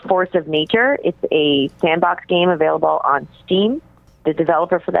Force of Nature. It's a Sandbox game available on Steam. The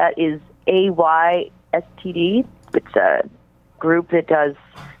developer for that is AYSTD. It's a group that does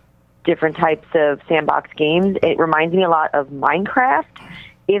different types of sandbox games. It reminds me a lot of Minecraft,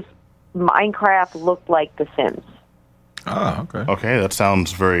 if Minecraft looked like The Sims. Oh, okay. Okay, that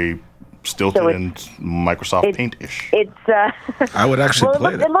sounds very stilted and Microsoft Paint-ish. It's I would actually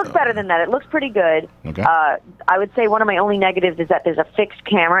play that. It looks better than that. It looks pretty good. Okay. I would say one of my only negatives is that there's a fixed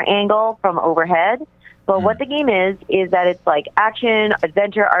camera angle from overhead. But what the game is that it's like action,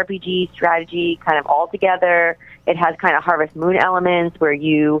 adventure, RPG, strategy, kind of all together. It has kind of Harvest Moon elements where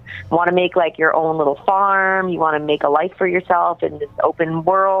you want to make like your own little farm. You want to make a life for yourself in this open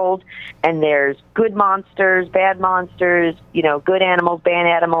world. And there's good monsters, bad monsters, good animals, bad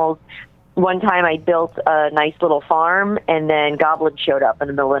animals. One time I built a nice little farm, and then goblins showed up in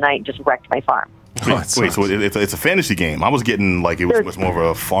the middle of the night and just wrecked my farm. Wait, so it's a fantasy game. I was getting like it was more of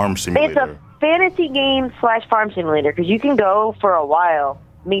a farm simulator. It's a fantasy game / farm simulator because you can go for a while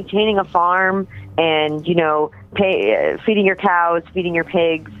maintaining a farm and, feeding your cows, feeding your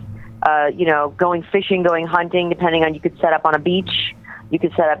pigs, going fishing, going hunting, depending on, you could set up on a beach, you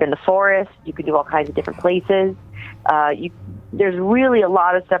could set up in the forest, you could do all kinds of different places. There's really a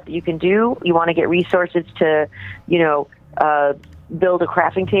lot of stuff that you can do. You want to get resources to, build a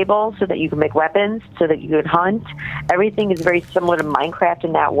crafting table so that you can make weapons, so that you can hunt. Everything is very similar to Minecraft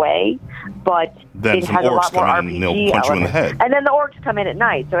in that way, but then it has a lot more RPG and they'll punch you in the head. And then the orcs come in at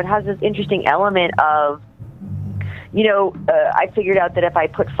night, so it has this interesting element of, I figured out that if I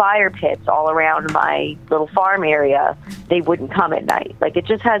put fire pits all around my little farm area, they wouldn't come at night. Like, it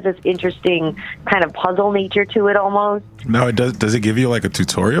just has this interesting kind of puzzle nature to it almost. No, it does. Does it give you like a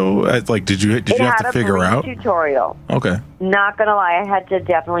tutorial? Like, did you have to figure out? Tutorial. Okay. Not gonna lie, I had to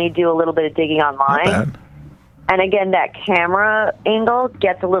definitely do a little bit of digging online. Not bad. And again, that camera angle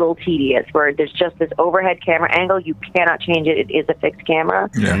gets a little tedious, where there's just this overhead camera angle. You cannot change it. It is a fixed camera.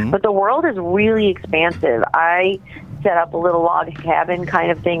 Yeah. But the world is really expansive. I set up a little log cabin kind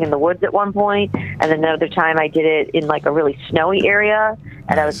of thing in the woods at one point, and then another time I did it in like a really snowy area,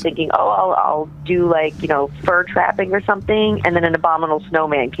 and I was thinking, I'll do like, fur trapping or something, and then an abominable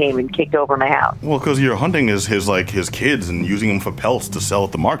snowman came and kicked over my house. Well, because you're hunting his kids and using them for pelts to sell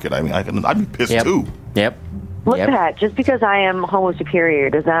at the market. I mean, I'd be pissed too. Yep. Look at that. Just because I am homo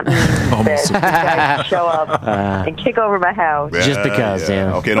superior, does that mean that you guys show up and kick over my house? Just because,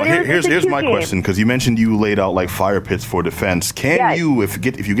 yeah. Okay, no, here's my question, because you mentioned you laid out like fire pits for defense. Can you, if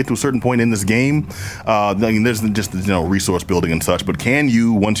you get to a certain point in this game, there's just resource building and such, but can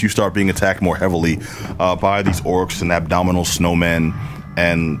you, once you start being attacked more heavily by these orcs and abdominal snowmen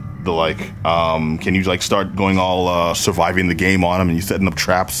and the like, can you like start going all surviving the game on them, and you setting up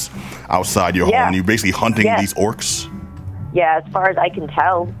traps outside your home, and you're basically hunting these orcs? Yeah, as far as I can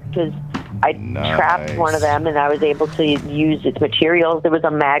tell, because I trapped one of them and I was able to use its materials. There was a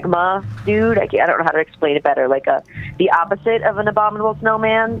magma dude. I don't know how to explain it better. Like the opposite of an abominable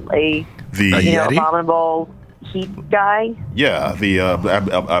snowman, the abominable heat guy. Yeah, the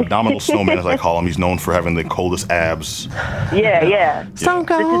abdominal snowman, as I call him. He's known for having the coldest abs. Yeah.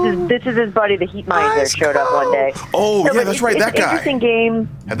 This is his buddy, the heat miser, showed up one day. Oh, so, yeah, that's right, that guy. Interesting game.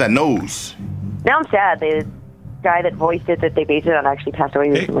 Had that nose. Now I'm sad. The guy that voiced it, that they based it on, actually passed away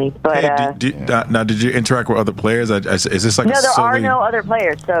recently. But now, did you interact with other players? Is this like no? There are no other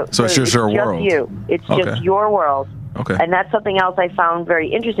players. So it's just your world. It's just your world. Okay. And that's something else I found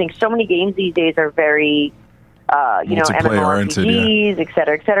very interesting. So many games these days are very MMORPGs, et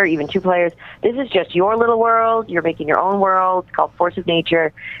cetera, even 2 players. This is just your little world. You're making your own world. It's called Force of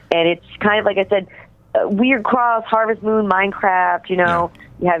Nature. And it's kind of, like I said, weird cross, Harvest Moon, Minecraft, You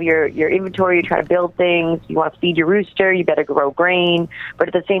have your inventory, you try to build things, you want to feed your rooster, you better grow grain. But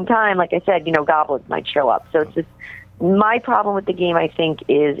at the same time, like I said, goblins might show up. So it's just, my problem with the game, I think,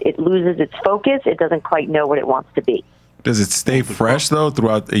 is it loses its focus. It doesn't quite know what it wants to be. Does it stay fresh though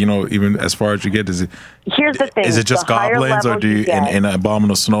throughout? even as far as you get, does it? Here's the thing: is it just goblins, or do you in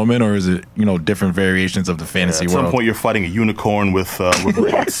abominable snowmen, or is it different variations of the fantasy world? At some point, you're fighting a unicorn with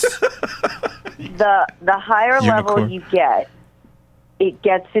rats. The higher level you get, it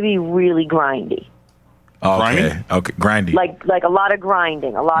gets to be really grindy. Okay, grindy. Like a lot of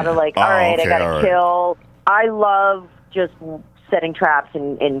grinding, a lot of all right, I gotta kill. I love just setting traps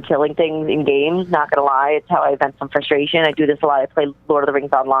and killing things in games. Not gonna lie, it's how I vent some frustration. I do this a lot. I play Lord of the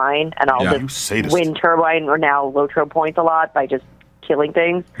Rings online, and I'll just win turbine or now low turbo points a lot by just killing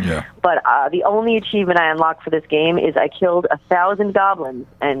things. Yeah. But the only achievement I unlocked for this game is I killed 1,000 goblins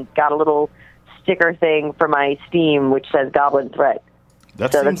and got a little sticker thing for my Steam which says Goblin Threat.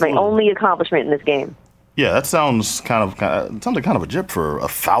 That's my only accomplishment in this game. Yeah, that sounds kind of a jip for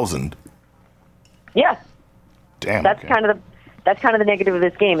 1,000. Yeah. Damn. That's kind of the negative of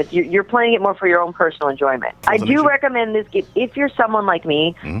this game. It's you're playing it more for your own personal enjoyment. I do recommend this game if you're someone like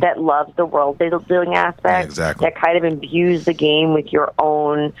me that loves the world building aspect, that kind of imbues the game with your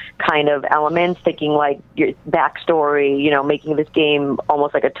own kind of elements, thinking like your backstory, making this game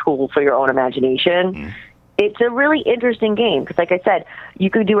almost like a tool for your own imagination. It's a really interesting game because, like I said, you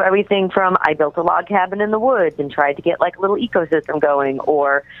could do everything from I built a log cabin in the woods and tried to get like a little ecosystem going,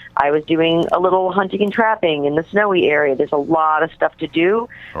 or I was doing a little hunting and trapping in the snowy area. There's a lot of stuff to do,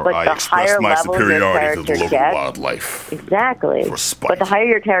 or but the higher level your character gets, wildlife. Exactly. For spite. But the higher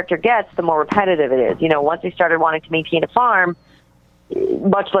your character gets, the more repetitive it is. Once I started wanting to maintain a farm,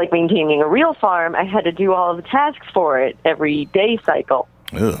 much like maintaining a real farm, I had to do all of the tasks for it every day cycle.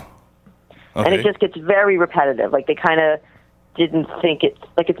 Ugh. Okay. And it just gets very repetitive. Like, they kind of didn't think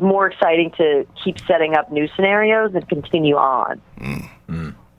it's more exciting to keep setting up new scenarios and continue on.